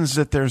mentions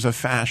that there's a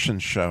fashion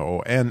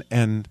show.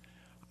 And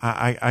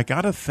I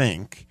got to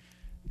think,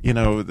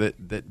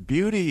 that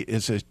beauty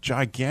is a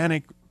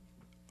gigantic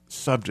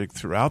subject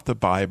throughout the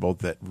Bible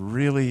that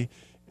really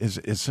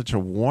is such a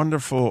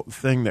wonderful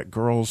thing that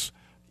girls,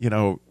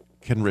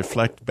 can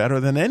reflect better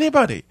than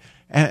anybody.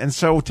 And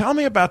so tell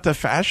me about the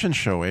fashion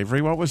show,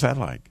 Avery. What was that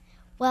like?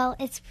 Well,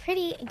 it's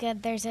pretty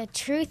good. There's a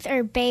truth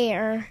or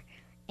bear,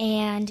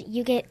 and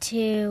you get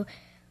to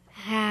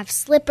have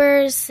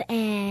slippers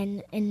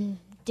and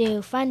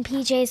do fun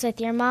PJs with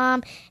your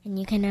mom, and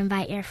you can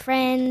invite your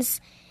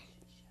friends.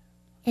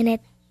 And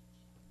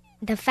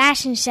the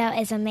fashion show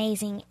is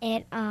amazing.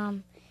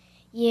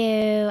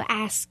 You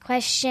ask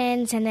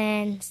questions, and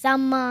then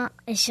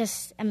it's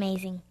just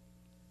amazing.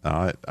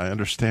 I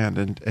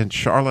understand. And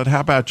Charlotte,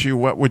 how about you?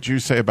 What would you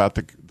say about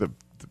the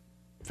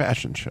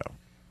fashion show?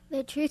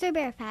 The Truth or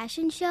Bear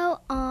fashion show,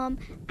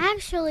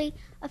 actually,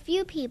 a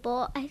few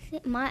people, I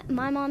think my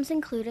mom's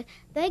included,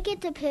 they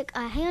get to pick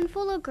a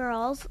handful of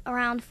girls,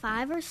 around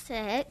 5 or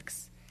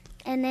 6,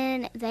 and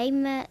then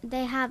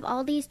they have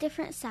all these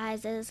different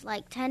sizes,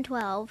 like 10,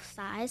 12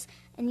 size,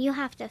 and you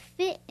have to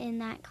fit in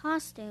that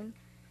costume.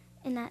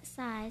 in that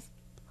size.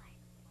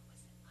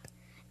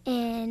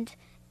 And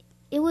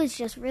it was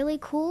just really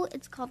cool.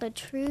 It's called a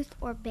Truth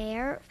or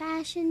Bear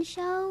fashion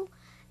show.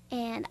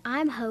 And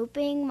I'm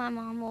hoping my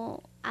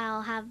mom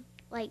I'll have,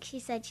 like she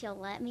said she'll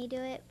let me do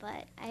it,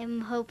 but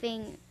I'm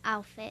hoping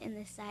I'll fit in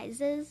the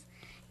sizes.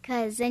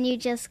 Because then you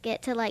just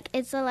get to, like,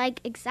 it's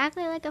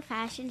exactly like a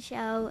fashion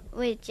show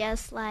with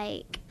just,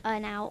 like,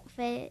 an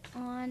outfit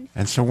on.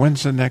 And so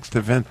when's the next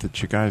event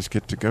that you guys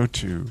get to go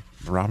to,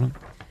 Robin?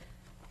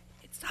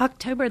 It's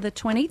October the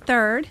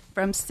 23rd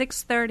from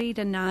 6:30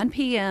 to 9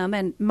 p.m.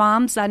 And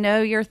moms, I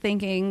know you're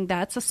thinking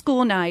that's a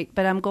school night,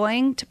 but I'm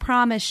going to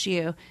promise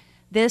you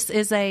this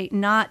is a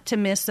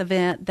not-to-miss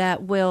event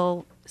that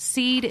will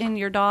seed in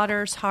your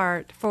daughter's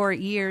heart for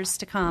years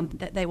to come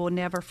that they will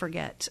never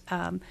forget.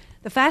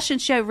 The fashion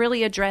show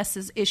really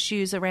addresses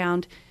issues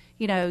around,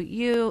 you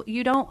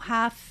don't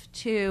have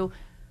to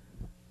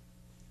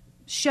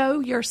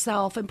show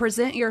yourself and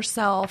present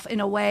yourself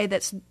in a way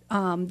that's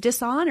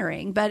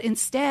dishonoring, but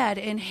instead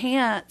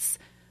enhance,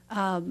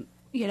 in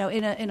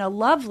a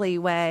lovely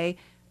way.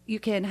 You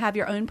can have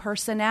your own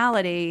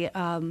personality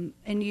and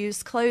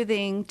use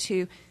clothing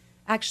to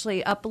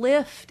actually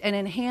uplift and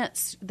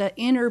enhance the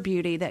inner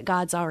beauty that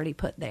God's already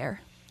put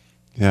there.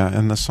 Yeah,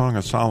 and the Song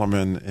of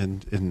Solomon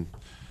in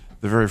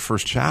the very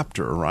first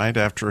chapter, right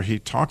after he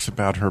talks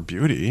about her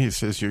beauty, he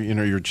says,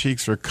 your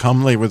cheeks are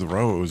comely with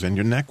rose and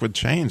your neck with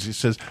chains. He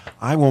says,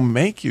 I will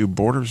make you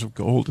borders of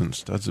gold and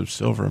studs of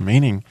silver,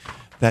 meaning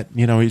that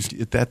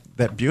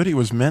that beauty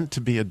was meant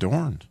to be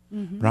adorned,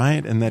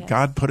 right? And that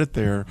God put it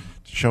there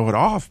to show it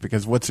off,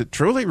 because what's it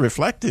truly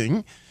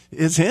reflecting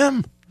is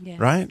him,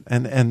 right?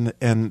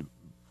 And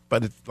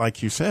but it's,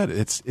 like you said,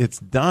 it's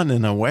done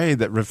in a way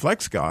that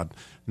reflects God,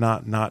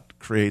 not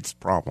creates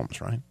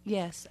problems, right?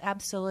 Yes,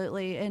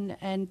 absolutely.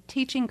 And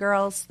teaching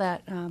girls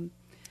that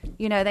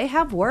they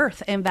have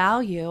worth and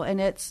value, and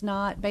it's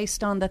not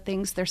based on the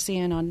things they're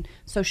seeing on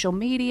social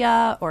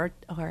media or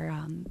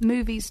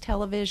movies,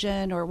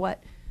 television, or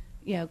what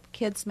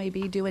kids may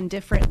be doing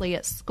differently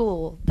at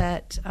school.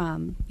 That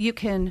you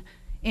can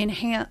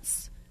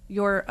enhance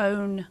your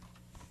own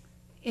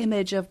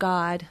image of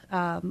God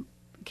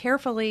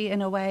carefully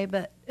in a way,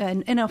 but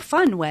in a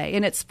fun way.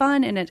 And it's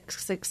fun and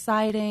it's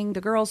exciting.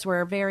 The girls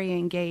were very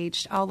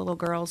engaged. All the little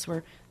girls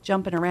were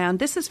jumping around.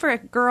 This is for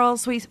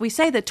girls, we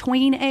say the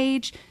tween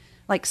age,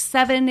 like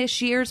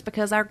 7-ish years,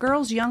 because our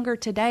girls younger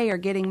today are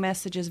getting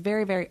messages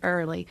very, very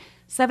early.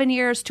 7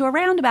 years to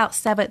around about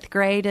 7th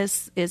grade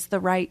is the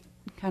right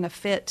kind of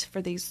fit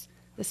for this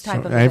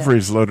type of event.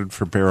 Avery's loaded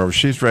for Barrow.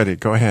 She's ready.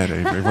 Go ahead,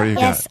 Avery. What do you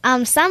got?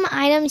 Yes, some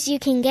items you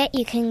can get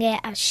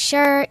a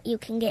shirt, you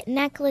can get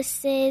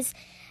necklaces,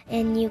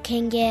 and you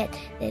can get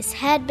this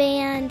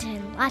headband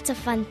and lots of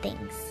fun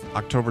things.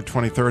 October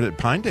 23rd at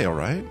Pinedale,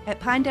 right? At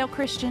Pinedale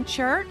Christian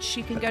Church.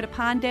 You can go to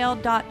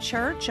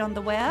pinedale.church on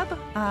the web.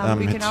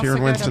 It's here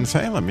in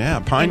Winston-Salem,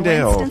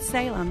 Pinedale. In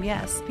Winston-Salem,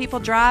 yes. People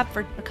drive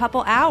for a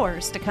couple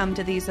hours to come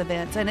to these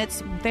events, and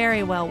it's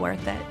very well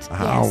worth it.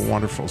 How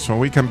wonderful. So when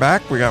we come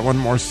back, we got one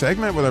more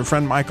segment with our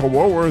friend Michael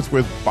Woolworth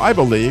with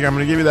Bible League. I'm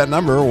going to give you that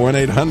number,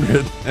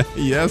 1-800.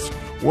 Yes,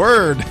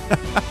 Word.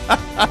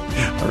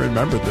 I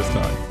remembered this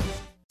time.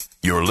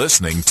 You're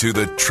listening to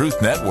the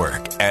Truth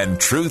Network and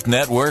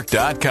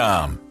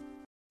truthnetwork.com.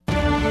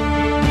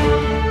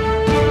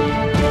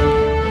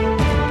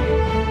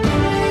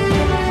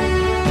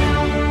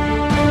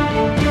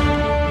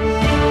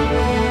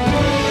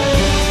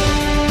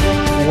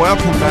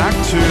 Welcome back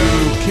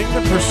to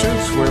Kingdom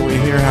Pursuits, where we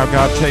hear how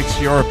God takes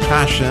your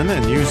passion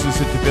and uses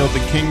it to build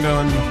the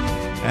kingdom.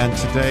 And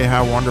today,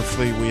 how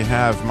wonderfully we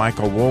have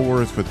Michael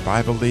Woolworth with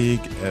Bible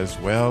League, as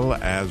well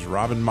as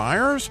Robin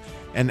Myers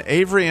and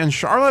Avery and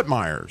Charlotte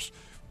Myers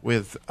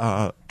with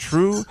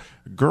True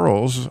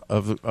Girls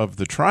of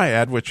the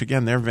Triad, which,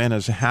 again, their event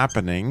is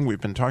happening.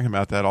 We've been talking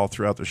about that all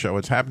throughout the show.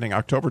 It's happening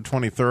October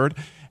 23rd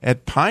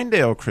at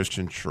Pinedale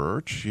Christian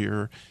Church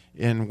here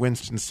in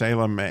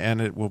Winston-Salem, and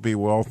it will be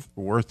worth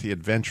the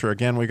adventure.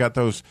 Again, we got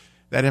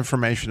that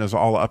information is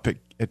all up at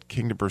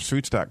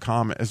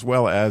kingdompursuits.com, as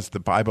well as the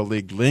Bible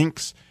League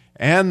links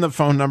and the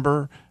phone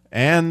number,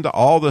 and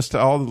all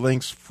the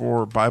links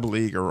for Bible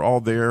League are all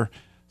there.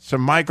 So,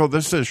 Michael,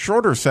 this is a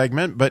shorter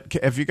segment, but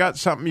have you got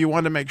something you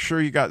want to make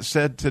sure you got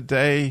said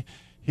today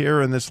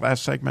here in this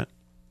last segment?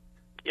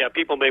 Yeah,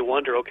 people may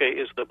wonder, okay,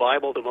 is the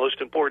Bible the most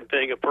important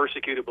thing a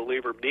persecuted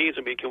believer needs?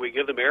 I mean, can we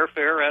give them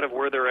airfare out of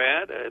where they're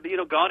at?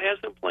 God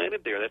has them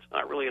planted there. That's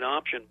not really an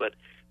option. But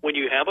when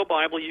you have a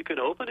Bible, you can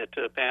open it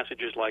to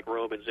passages like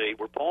Romans 8,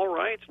 where Paul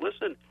writes,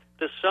 listen,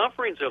 the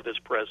sufferings of this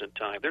present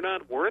time, they're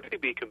not worthy to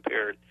be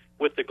compared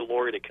with the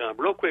glory to come.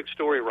 Real quick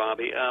story,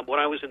 Robbie. When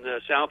I was in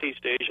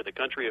Southeast Asia, the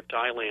country of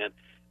Thailand,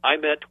 I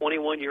met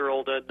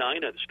 21-year-old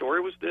Nina. The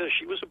story was this.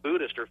 She was a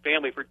Buddhist. Her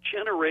family for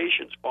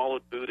generations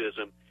followed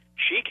Buddhism.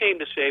 She came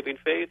to saving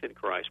faith in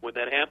Christ. When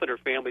that happened, her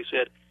family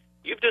said,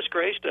 you've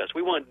disgraced us.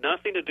 We want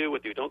nothing to do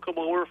with you. Don't come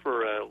over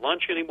for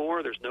lunch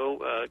anymore. There's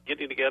no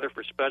getting together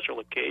for special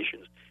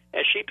occasions.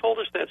 As she told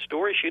us that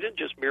story, she didn't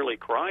just merely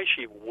cry.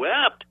 She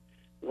wept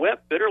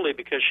wept bitterly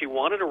because she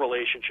wanted a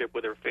relationship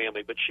with her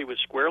family, but she was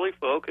squarely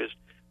focused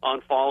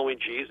on following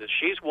Jesus.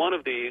 She's one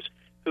of these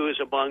who is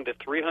among the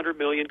 300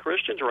 million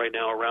Christians right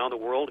now around the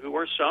world who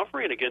are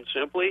suffering, again,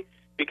 simply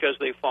because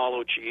they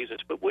follow Jesus.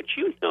 But what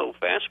you know,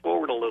 fast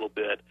forward a little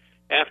bit,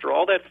 after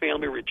all that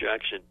family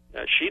rejection,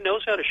 she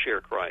knows how to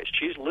share Christ.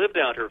 She's lived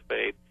out her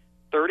faith.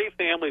 30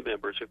 family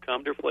members have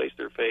come to place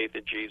their faith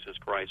in Jesus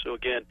Christ. So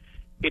again,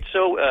 it's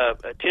so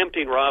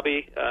tempting,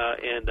 Robbie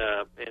and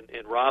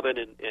Robin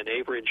and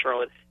Avery and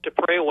Charlotte, to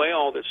pray away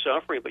all this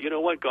suffering. But you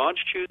know what? God's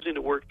choosing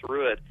to work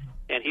through it.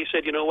 And he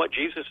said, you know what?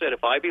 Jesus said,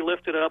 if I be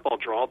lifted up, I'll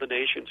draw the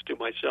nations to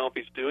myself.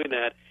 He's doing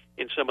that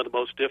in some of the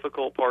most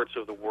difficult parts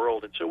of the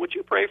world. And so would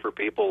you pray for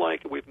people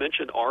like we've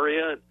mentioned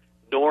Aria and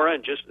Nora,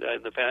 and just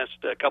in the past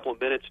couple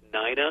of minutes,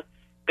 Nina?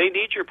 They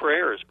need your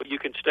prayers, but you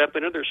can step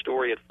into their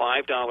story at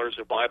 $5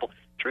 a Bible.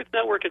 Truth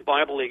Network and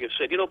Bible League have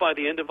said, you know, by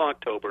the end of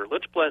October,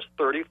 let's bless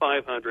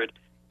 3,500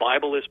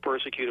 Bible-less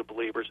persecuted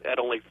believers at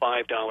only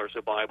 $5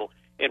 a Bible.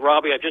 And,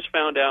 Robbie, I just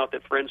found out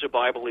that Friends of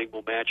Bible League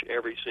will match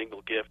every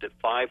single gift at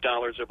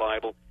 $5 a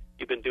Bible.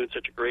 You've been doing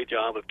such a great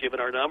job of giving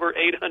our number,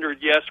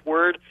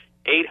 800-YES-WORD,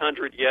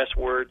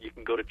 800-YES-WORD. You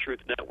can go to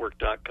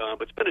truthnetwork.com.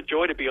 But it's been a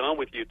joy to be on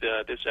with you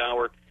this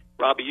hour.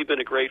 Robbie, you've been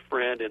a great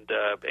friend, and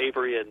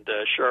Avery and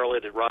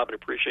Charlotte and Robin,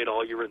 appreciate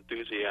all your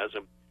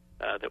enthusiasm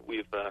that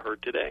we've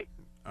heard today.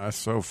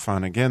 So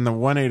fun. Again, the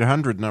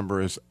 1-800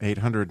 number is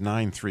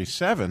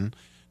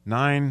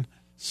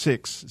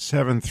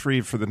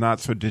 800-937-9673 for the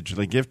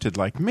not-so-digitally gifted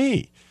like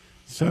me.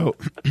 So,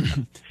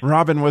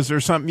 Robin, was there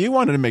something you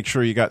wanted to make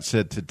sure you got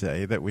said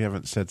today that we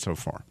haven't said so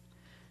far?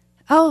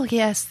 Oh,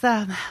 yes.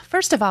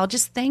 First of all,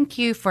 just thank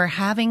you for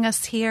having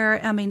us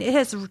here. I mean, it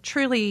has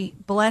truly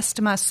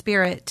blessed my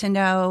spirit to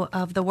know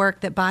of the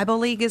work that Bible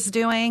League is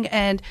doing.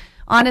 And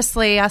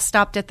honestly, I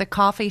stopped at the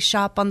coffee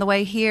shop on the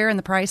way here, and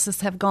the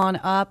prices have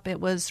gone up.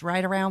 It was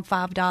right around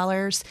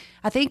 $5.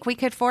 I think we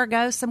could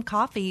forego some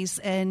coffees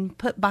and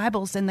put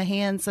Bibles in the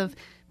hands of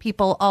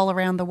people all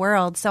around the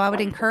world. So I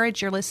would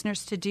encourage your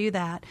listeners to do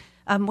that.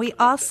 We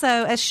also,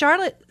 as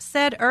Charlotte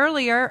said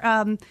earlier,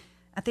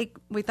 I think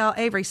we thought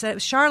Avery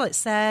said, Charlotte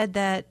said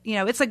that, you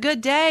know, it's a good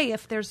day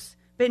if there's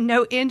been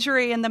no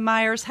injury in the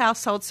Myers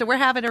household. So we're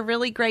having a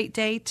really great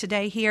day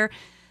today here.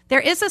 There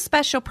is a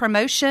special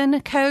promotion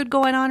code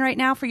going on right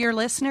now for your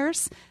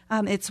listeners.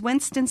 It's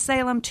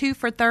Winston-Salem 2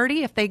 for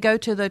 30 if they go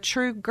to the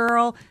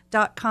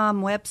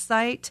truegirl.com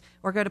website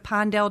or go to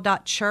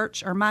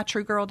Pondale.church or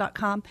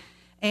mytruegirl.com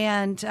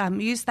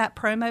and use that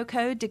promo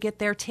code to get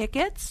their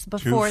tickets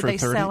before they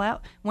 30? sell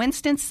out.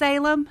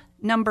 Winston-Salem,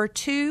 number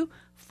 2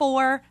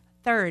 for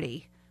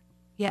 30.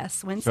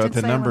 Yes, Winston-Salem.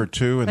 So the number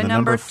 2 and the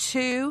number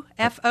 2,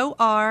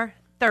 FOR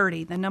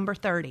 30, the number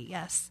 30,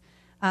 yes.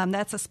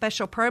 That's a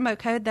special promo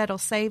code that'll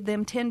save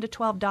them $10 to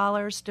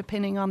 $12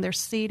 depending on their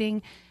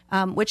seating,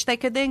 which they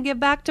could then give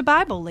back to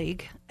Bible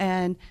League.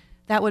 And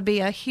that would be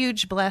a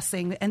huge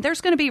blessing. And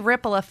there's going to be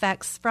ripple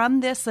effects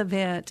from this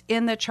event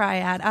in the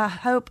Triad. I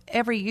hope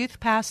every youth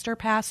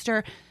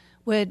pastor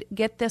would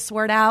get this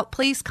word out.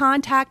 Please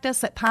contact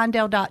us at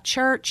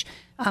Pondale.church.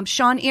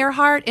 Sean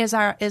Earhart is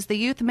the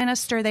youth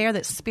minister there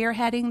that's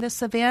spearheading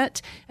this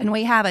event, and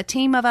we have a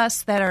team of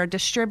us that are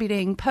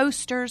distributing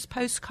posters,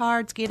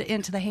 postcards, get it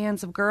into the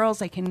hands of girls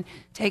they can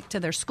take to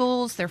their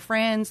schools, their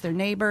friends, their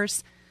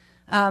neighbors.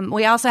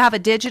 We also have a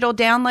digital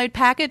download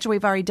package.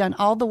 We've already done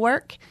all the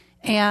work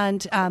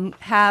and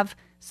have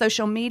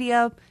social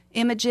media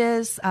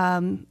images,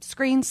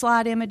 screen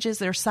slide images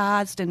that are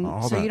sized, and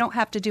all so that. You don't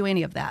have to do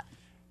any of that.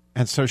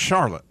 And so,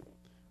 Charlotte,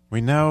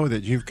 we know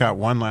that you've got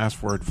one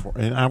last word for,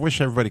 and I wish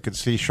everybody could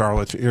see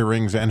Charlotte's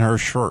earrings and her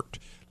shirt.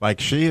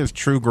 Like, she is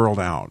true girled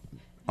out,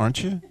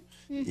 aren't you?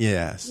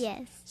 Yes.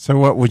 Yes. So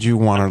what would you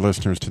want our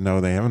listeners to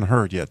know they haven't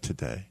heard yet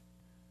today?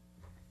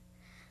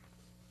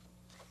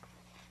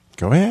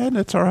 Go ahead.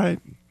 It's all right.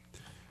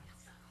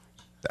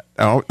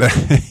 Oh,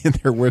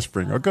 they're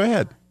whispering. Oh, go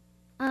ahead.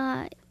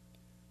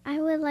 I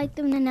would like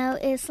them to know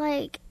it's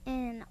like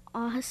an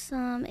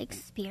awesome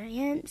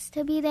experience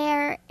to be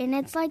there, and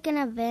it's like an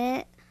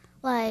event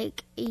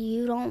like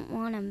you don't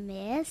want to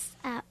miss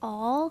at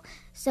all.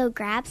 So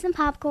grab some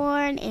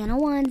popcorn and a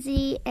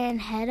onesie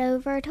and head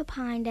over to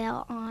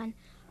Pinedale on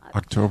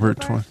October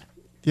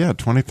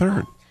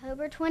 23rd.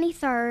 October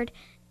 23rd,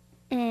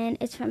 and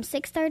it's from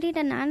 6:30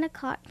 to 9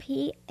 o'clock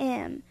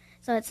p.m.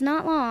 So it's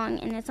not long,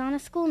 and it's on a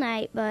school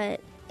night,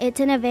 but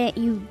it's an event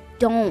you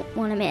don't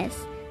want to miss.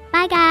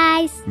 Bye,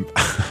 guys.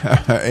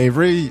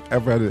 Avery, how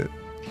about it?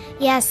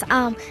 Yes,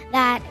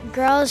 that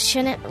girls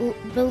shouldn't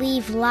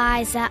believe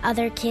lies that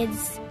other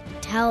kids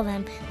tell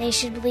them. They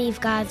should believe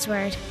God's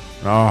word.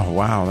 Oh,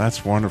 wow,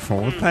 that's wonderful.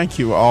 Well, thank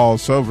you all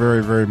so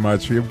very, very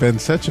much. You've been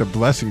such a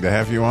blessing to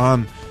have you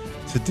on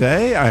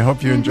today. I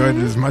hope you enjoyed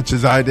it as much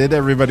as I did.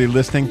 Everybody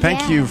listening,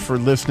 thank you for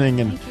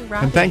listening, and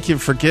thank you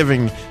for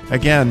giving,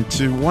 again,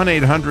 to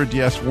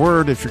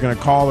 1-800-YES-WORD if you're going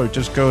to call, or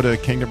just go to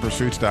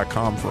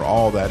kingdompursuits.com for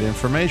all that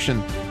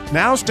information.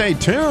 Now stay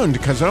tuned,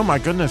 because, oh my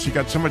goodness, you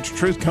got so much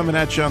truth coming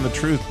at you on the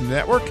Truth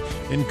Network.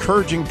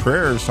 Encouraging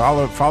prayers,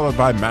 followed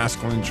by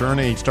Masculine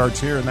Journey, starts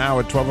here now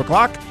at 12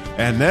 o'clock.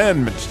 And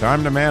then it's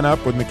time to man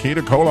up with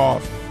Nikita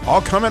Koloff.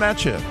 All coming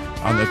at you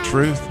on the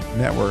Truth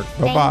Network.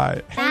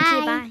 Bye-bye. Thank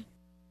you. Bye.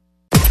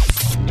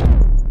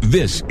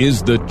 This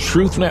is the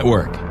Truth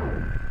Network.